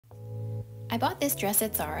I bought this dress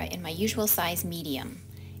at Zara in my usual size medium.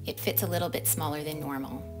 It fits a little bit smaller than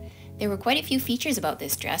normal. There were quite a few features about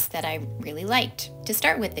this dress that I really liked. To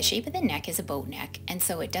start with, the shape of the neck is a boat neck, and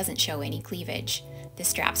so it doesn't show any cleavage. The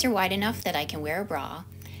straps are wide enough that I can wear a bra,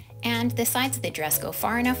 and the sides of the dress go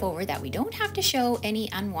far enough over that we don't have to show any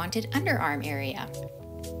unwanted underarm area.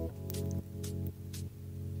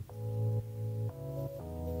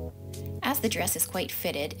 As the dress is quite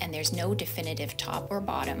fitted and there's no definitive top or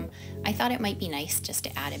bottom, I thought it might be nice just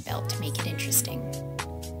to add a belt to make it interesting.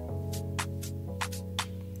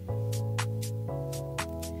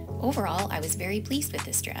 Overall, I was very pleased with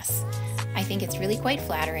this dress. I think it's really quite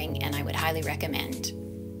flattering and I would highly recommend.